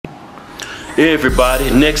Everybody,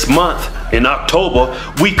 next month in October,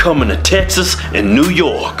 we coming to Texas and New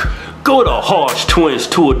York. Go to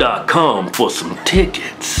HodgetwinsTour.com for some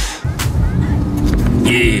tickets.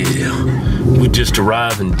 Yeah, we just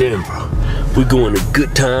arrived in Denver. We're going to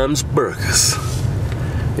Good Times Burgers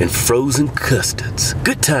and frozen custards.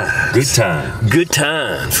 Good times. Good times. Good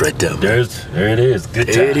times right there. There it is. Good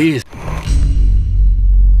times. There it is.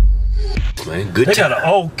 Man, good They time. got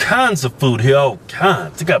all kinds of food here, all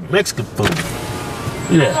kinds. They got Mexican food.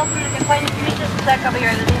 Yeah.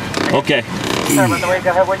 Okay. Sorry about the wait. Go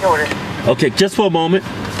ahead with your order. Okay, just for a moment.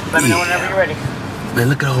 Let me know whenever you're ready. Man,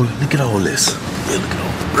 look at all this. Yeah, look at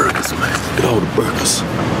all the burgers, man. Look at all the burgers.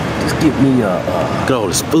 Just give me look at all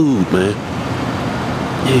this food, man.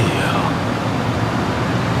 Yeah.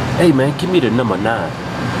 Hey, man, give me the number 9.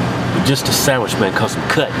 But just a sandwich, man, cause I'm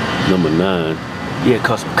cut. Number 9. Yeah,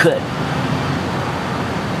 cause I'm cut.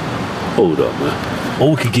 Hold up, man. Or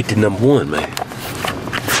we could get to number 1, man.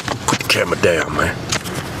 Put the camera down, man.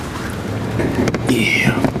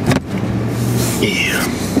 Yeah. Yeah.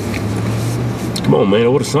 Come on, man,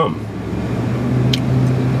 order something.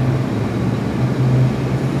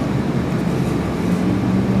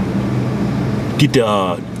 Get the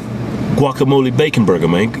guacamole bacon burger,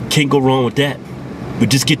 man. Can't go wrong with that. But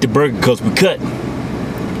just get the burger because we cut.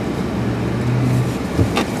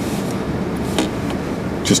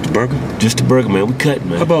 Just a burger? Just a burger, man. We cut,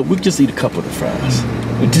 man. How about we just eat a couple of the fries?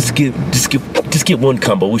 Just get one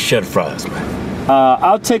combo. We share the fries, man.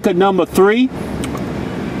 I'll take a number 3.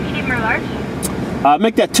 Medium or large?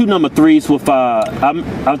 Make that 2 number 3s with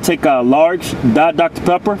I'll take a large Diet Dr.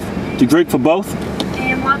 Pepper to drink for both.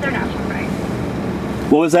 And wild or natural price?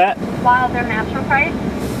 What was that? Wild or natural price?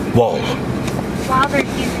 Wild. Wild or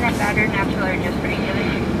using that batter, natural or just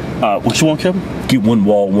regular? What you want, Kevin? Get one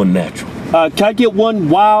wild, one natural. Can I get 1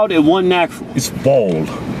 wild and 1 natural? It's wild.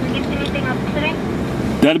 Can you get anything else today?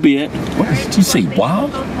 That'll be it. What did you say,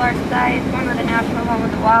 wild? Both large size, one with a natural, one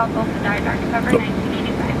with a wild, both with Diet Dr. Pepper,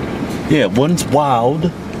 $19.85. Yeah, one's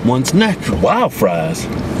wild, one's natural. Wild fries.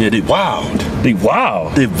 Yeah, they wild. They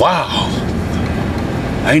wild. They wild.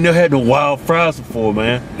 I ain't never had no wild fries before,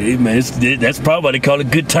 man. Hey, man, that's probably why they call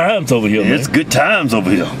it good times over here, man. It's good times over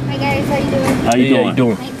here. Hi guys, how you doing? How you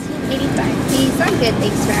doing? 1985. These are good,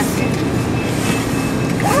 thanks for asking.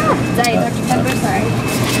 Diet Dr. Pepper, sorry.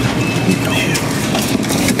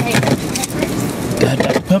 Diet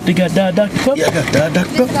Dr. Pepper? They got Diet Dr. Pepper? Yeah, I got Diet Dr.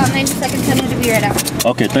 Just Pepper. about 90 seconds, I'm going to be right out.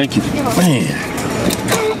 Okay, thank you. Man.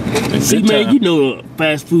 See, man, you know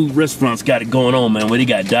fast food restaurants got it going on, man, where they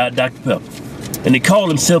got Diet Dr. Pepper. And they call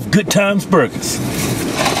themselves Good Times Burgers.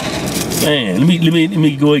 Man, let me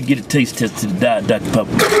go ahead and get a taste test to the Diet Dr.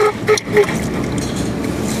 Pepper.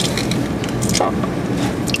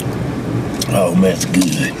 Oh, man, it's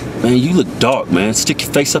good. Man, you look dark, man. Stick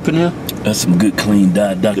your face up in there. That's some good, clean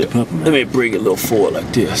Diet Dr. Pepper, man. Let me bring it a little forward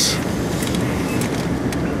like this.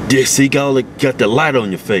 Yeah, see, got the light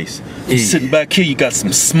on your face. You sitting back here, you got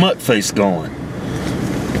some smut face going.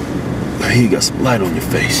 Here, you got some light on your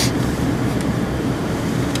face.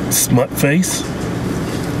 Smut face?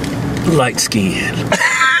 Light skin.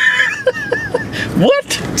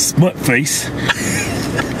 What? Smut face.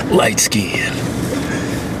 Light skin.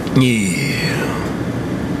 Yeah.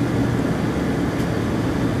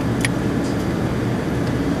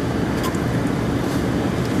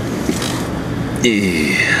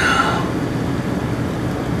 Yeah.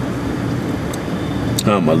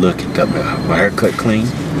 How am I looking? Got my hair cut clean?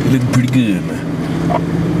 Looking pretty good, man.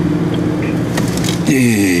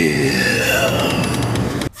 Yeah.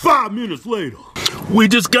 5 minutes later. We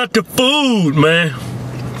just got the food, man.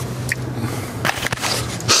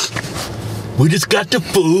 We just got the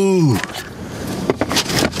food.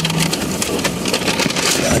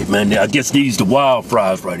 Right, man, I guess these the wild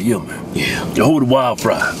fries right here, man. Yeah. You hold the wild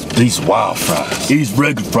fries. These wild fries. These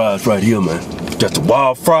regular fries right here, man. That's the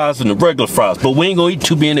wild fries and the regular fries. But we ain't gonna eat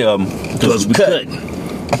too many of them Because we cut. You know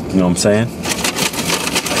what I'm saying?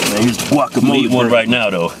 Man, here's the guacamole Eat one right now,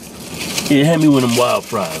 though. Yeah, hand me one of them wild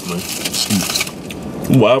fries, man.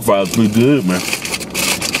 Wild fries pretty good, man.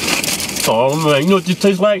 Oh, man, you know what this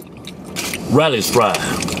tastes like? Riley's fry.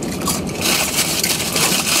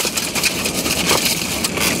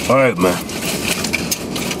 All right, man.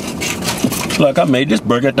 Like I made this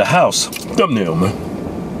burger at the house. Thumbnail, man.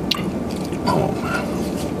 Oh, man.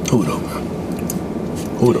 Hold on, man.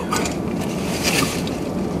 Hold on, man.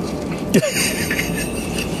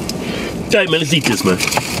 All right, man, let's eat this, man.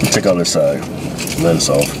 Take all this lettuce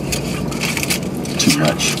off. Too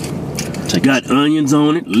much. Got onions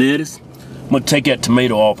on it, lettuce. I'm gonna take that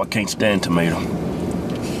tomato off. I can't stand tomato.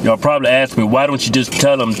 Y'all probably ask me, why don't you just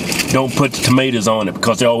tell them don't put the tomatoes on it?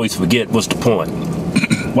 Because they always forget. What's the point?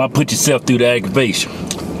 Why put yourself through the aggravation?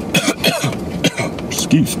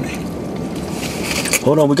 Excuse me.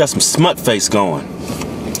 Hold on, we got some smut face going.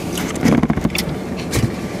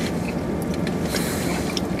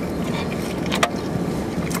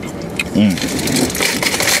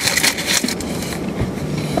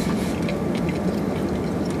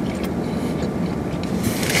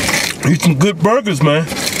 Eat some good burgers, man.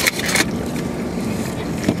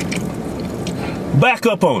 Back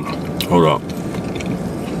up on them. Hold on.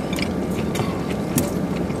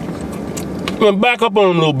 Back up on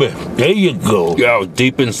them a little bit. There you go. Y'all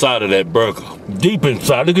deep inside of that burger. Deep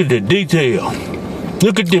inside, look at the detail.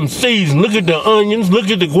 Look at them seasons, look at the onions, look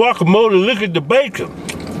at the guacamole, look at the bacon.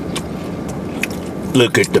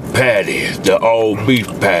 Look at the patty, the all beef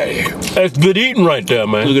patty. That's good eating right there,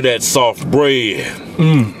 man. Look at that soft bread.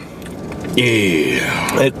 Yeah.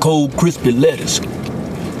 That cold, crispy lettuce.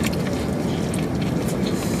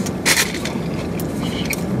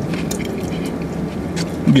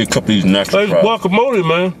 Get a couple of these natural That's fries. guacamole,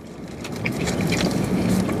 man.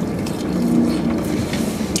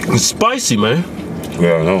 It's spicy, man.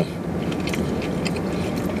 Yeah, I know.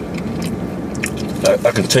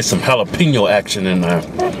 I can taste some jalapeno action in there.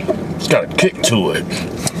 It's got a kick to it.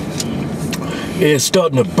 Yeah, it's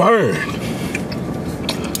starting to burn.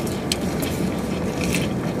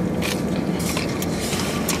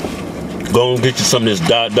 Go and get you some of this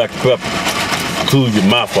Diet Dr. Pepper. Cool your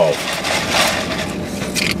mouth off.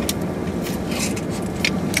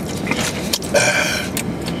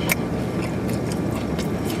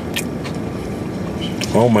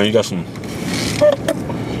 Oh man, you got some.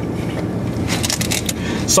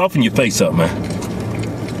 Soften your face up, man.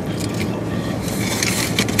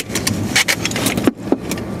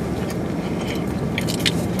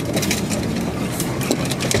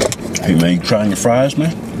 Hey man, you trying your fries,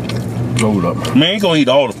 man? Hold up, man. Man, I ain't gonna eat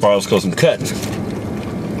all the fries because I'm cutting.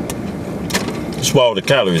 That's where all the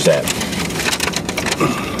calories at.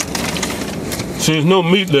 See, there's no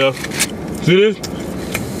meat there. See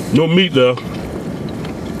this? No meat there.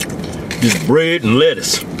 Just bread and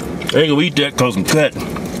lettuce. I ain't gonna eat that because I'm cutting.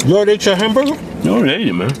 You already ate your hamburger? You already ate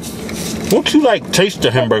it, man. Won't you like taste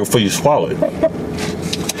the hamburger before you swallow it?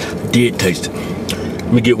 Did taste it.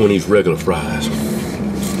 Let me get one of these regular fries.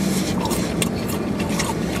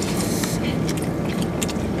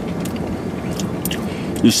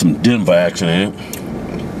 There's some Denver action in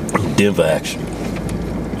it. Denver action.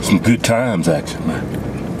 Some good times action, man.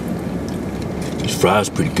 This fries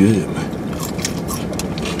pretty good, man.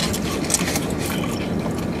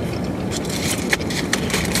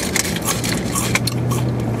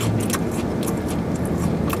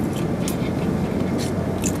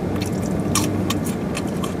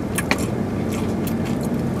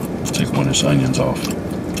 Take one of these onions off.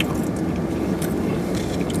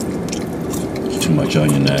 It's too much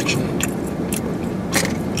onion action.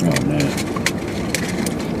 Oh man.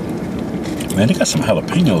 Man, they got some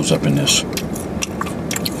jalapenos up in this.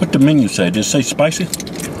 What the menu say? Did it say spicy?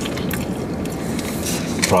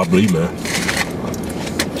 Probably, man.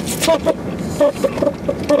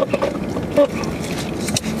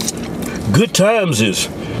 Good times is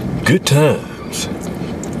good times.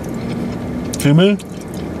 See me?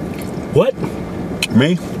 What?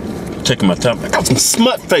 Me? Taking my time. I got some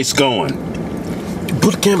smut face going.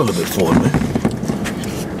 Put the camera a little bit forward, man.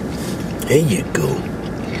 There you go.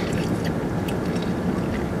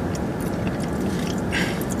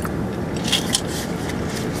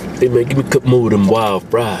 Hey man, give me a couple more of them wild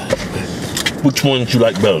fries, man. Which ones you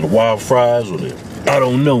like better, the wild fries or the... I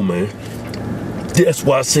don't know, man. That's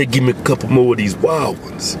why I said give me a couple more of these wild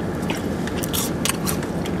ones.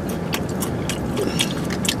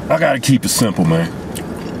 I gotta keep it simple, man.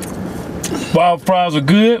 Wild fries are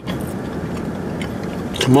good.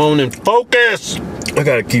 Come on and focus. I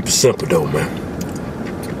gotta keep it simple though, man.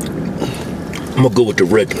 I'm gonna go with the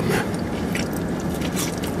regular, man.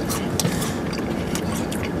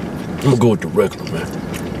 I'm gonna go with the regular, man.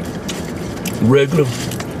 Regular,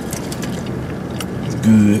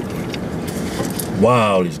 good.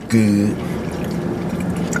 Wild is good.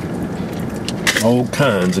 All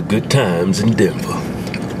kinds of good times in Denver.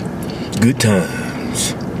 Good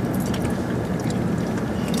times.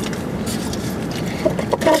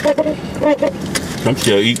 I'm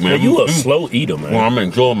still eating, man. Man, you a slow eater, man. Well, I'm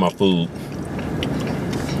enjoying my food.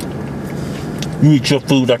 You eat your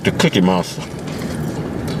food like the Cookie Monster.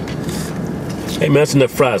 Hey man, that's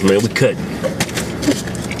enough fries, man. We cutting.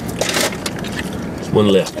 There's one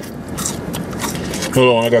left.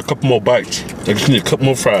 Hold on, I got a couple more bites. I just need a couple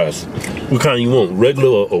more fries. What kind you want?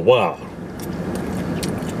 Regular or wild?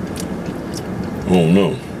 don't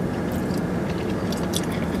know.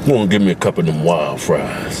 You want to give me a couple of them wild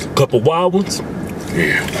fries? Couple wild ones?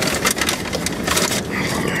 Yeah.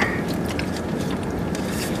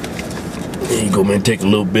 There you go, man. Take a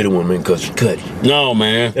little bit of one, man, because you cut it. No,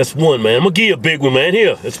 man. That's one, man. I'm going to give you a big one, man.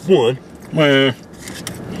 Here, that's one. Man.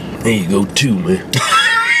 There you go, two, man.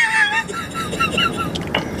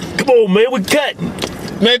 Come on, man. We're cutting.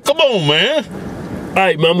 Man, come on, man. All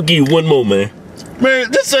right, man. I'm going to give you one more, man.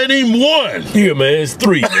 Man, this ain't even one. Here, man. It's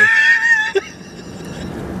three, man.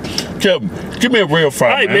 Kevin, give me a real fry,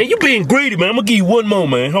 All right, man. You being greedy, man. I'm going to give you one more,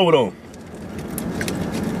 man. Hold on.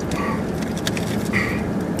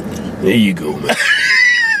 There you go, man.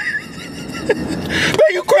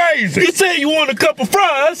 Man, you crazy. You said you want a couple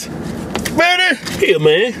fries. Man, Here,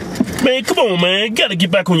 man. Man, come on, man. You got to get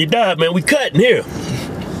back on your diet, man. We cutting here. all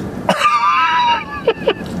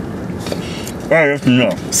right, that's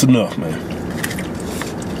enough. It's enough, man.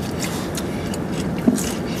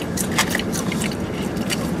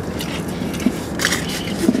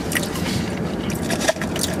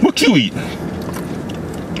 What you eating?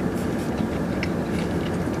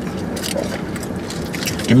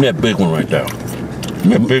 Give me that big one right there. Give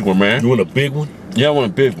me a big one, man. You want a big one? Yeah, I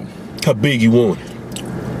want a big one. How big you want it?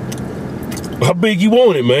 How big you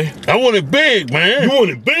want it, man? I want it big, man. You want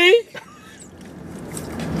it big?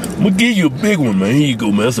 I'm gonna give you a big one, man. Here you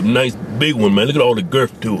go, man. That's a nice big one, man. Look at all the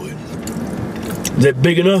girth to it. Is that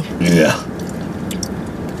big enough? Yeah.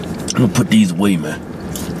 I'm gonna put these away, man.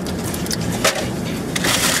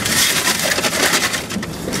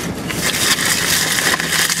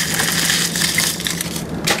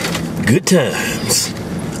 Good times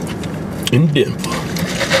in Denver.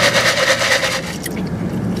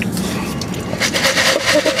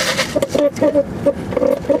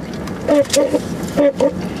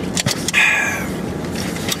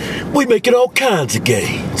 We making all kinds of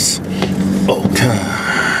gains. All kinds.